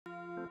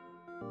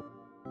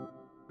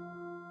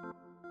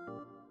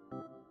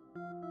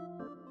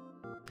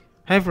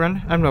Hi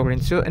everyone, I'm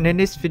Lorenzo, and in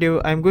this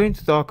video I'm going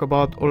to talk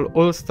about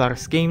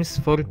All-Stars games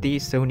for the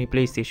Sony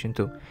PlayStation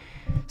 2.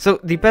 So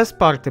the best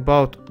part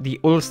about the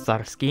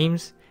All-Stars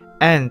games,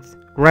 and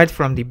right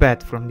from the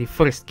bat from the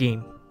first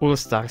game,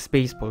 All-Stars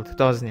Baseball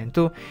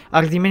 2002,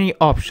 are the many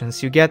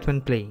options you get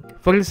when playing.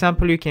 For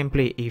example, you can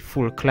play a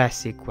full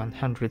classic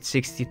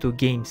 162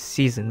 games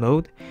season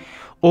mode,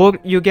 or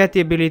you get the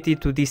ability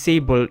to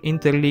disable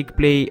interleague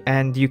play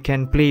and you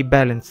can play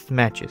balanced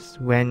matches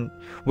where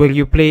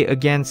you play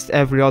against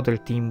every other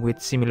team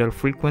with similar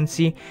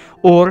frequency,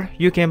 or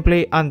you can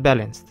play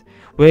unbalanced,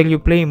 where you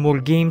play more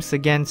games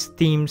against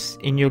teams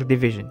in your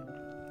division.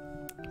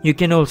 You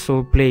can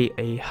also play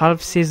a half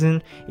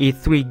season, a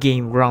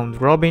 3-game round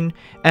robin,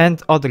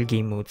 and other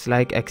game modes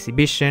like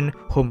Exhibition,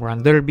 Home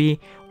Run Derby,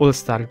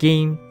 All-Star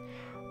Game,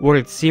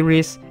 World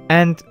Series,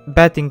 and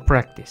Batting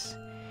Practice.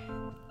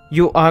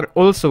 You are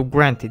also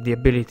granted the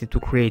ability to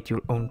create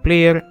your own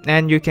player,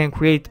 and you can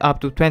create up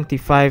to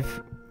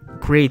 25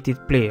 created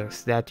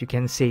players that you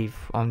can save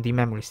on the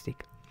memory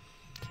stick.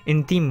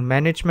 In team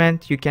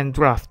management, you can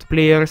draft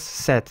players,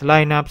 set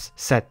lineups,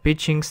 set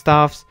pitching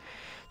staffs,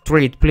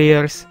 trade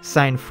players,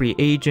 sign free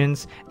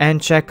agents,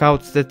 and check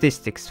out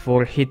statistics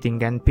for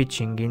hitting and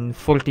pitching in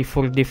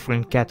 44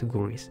 different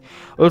categories.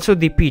 Also,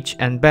 the pitch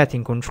and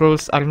batting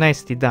controls are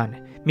nicely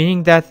done,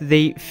 meaning that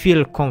they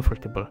feel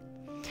comfortable.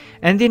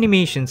 And the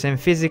animations and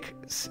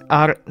physics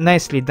are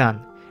nicely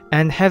done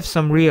and have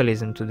some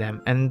realism to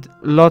them and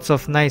lots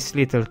of nice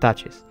little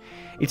touches.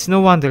 It's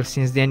no wonder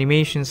since the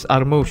animations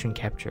are motion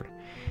capture.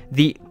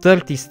 The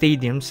 30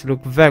 stadiums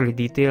look very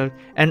detailed,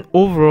 and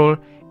overall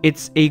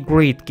it's a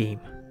great game.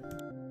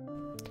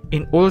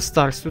 In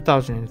All-Stars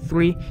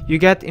 2003, you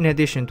get, in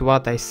addition to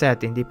what I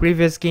said in the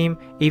previous game,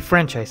 a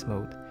franchise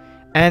mode.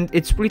 And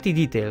it's pretty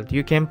detailed.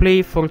 You can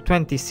play for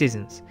 20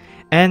 seasons.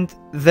 And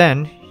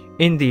then,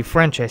 in the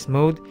franchise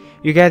mode,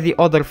 you get the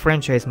other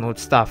franchise mode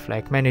stuff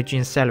like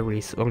managing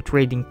salaries or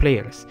trading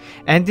players.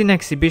 And in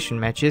exhibition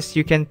matches,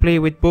 you can play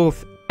with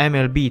both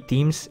MLB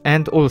teams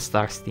and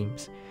All-Stars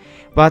teams.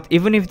 But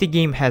even if the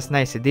game has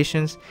nice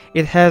additions,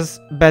 it has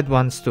bad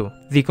ones too,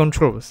 the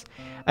controls.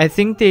 I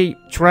think they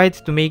tried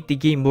to make the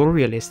game more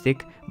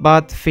realistic,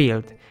 but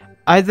failed.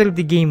 Either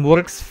the game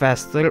works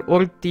faster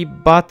or the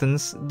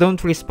buttons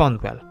don't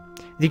respond well.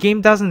 The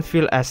game doesn't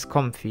feel as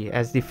comfy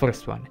as the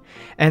first one,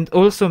 and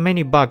also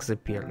many bugs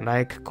appear,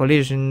 like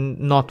collision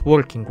not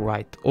working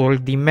right, or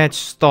the match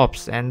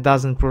stops and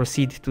doesn't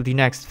proceed to the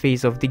next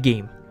phase of the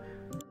game.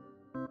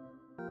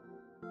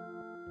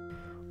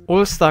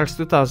 All-Stars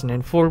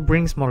 2004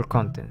 brings more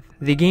content.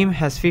 The game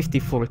has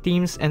 54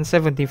 teams and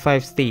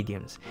 75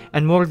 stadiums,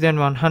 and more than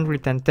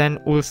 110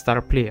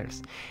 All-Star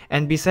players.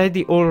 And beside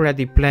the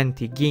already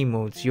plenty game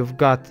modes you've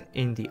got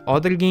in the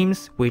other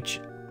games, which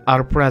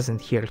are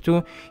present here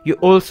too, you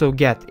also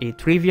get a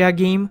trivia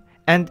game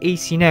and a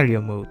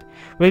scenario mode,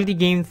 where the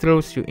game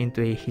throws you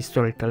into a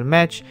historical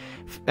match,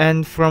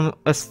 and from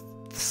a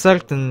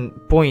certain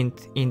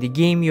point in the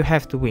game you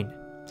have to win.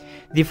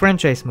 The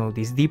franchise mode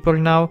is deeper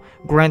now,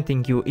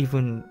 granting you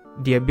even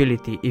the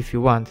ability, if you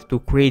want, to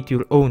create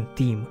your own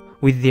team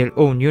with their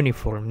own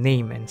uniform,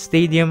 name and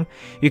stadium.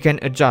 You can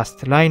adjust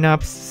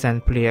lineups,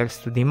 send players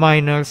to the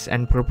minors,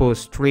 and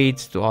propose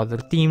trades to other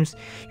teams.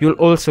 You'll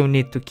also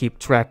need to keep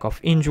track of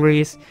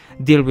injuries,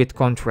 deal with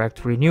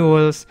contract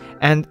renewals,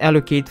 and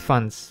allocate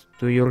funds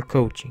to your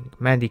coaching,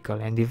 medical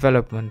and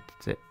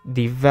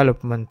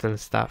developmental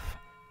staff.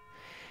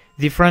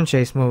 The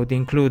franchise mode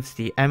includes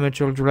the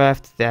amateur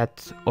draft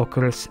that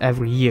occurs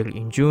every year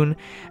in June,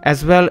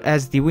 as well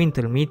as the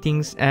winter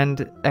meetings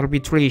and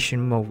arbitration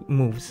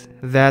moves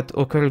that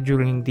occur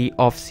during the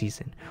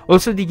off-season.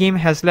 Also, the game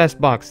has less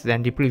bugs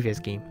than the previous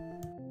game.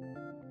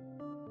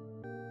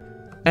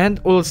 And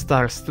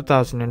All-Stars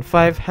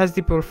 2005 has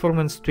the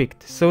performance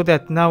tweaked so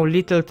that now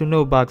little to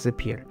no bugs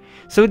appear,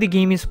 so the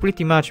game is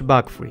pretty much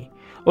bug-free.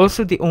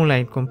 Also, the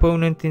online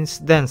component is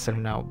denser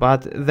now,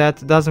 but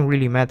that doesn't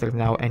really matter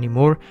now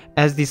anymore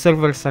as the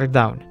servers are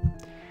down.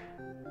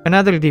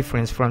 Another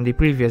difference from the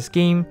previous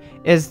game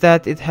is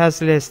that it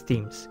has less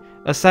teams.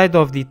 Aside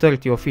of the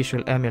 30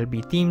 official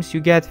MLB teams,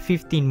 you get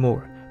 15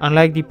 more,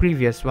 unlike the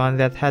previous one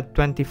that had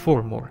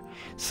 24 more.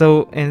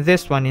 So in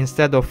this one,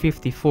 instead of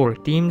 54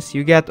 teams,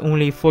 you get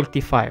only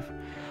 45.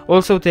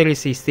 Also, there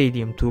is a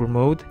stadium tour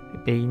mode,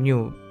 a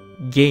new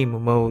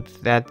game mode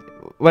that,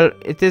 well,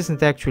 it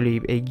isn't actually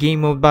a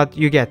game mode, but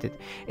you get it.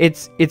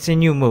 It's a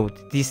new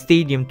mode, the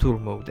Stadium Tour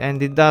mode,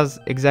 and it does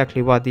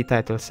exactly what the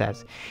title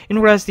says. In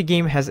rest, the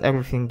game has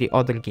everything the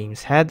other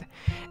games had,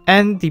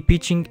 and the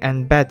pitching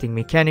and batting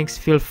mechanics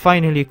feel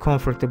finally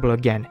comfortable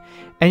again,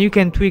 and you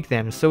can tweak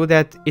them so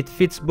that it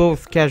fits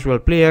both casual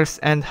players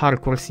and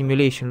hardcore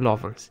simulation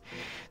lovers.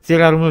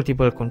 There are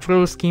multiple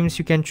control schemes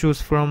you can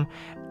choose from.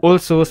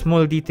 Also,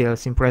 small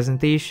details in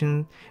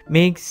presentation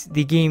makes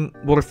the game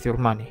worth your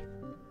money.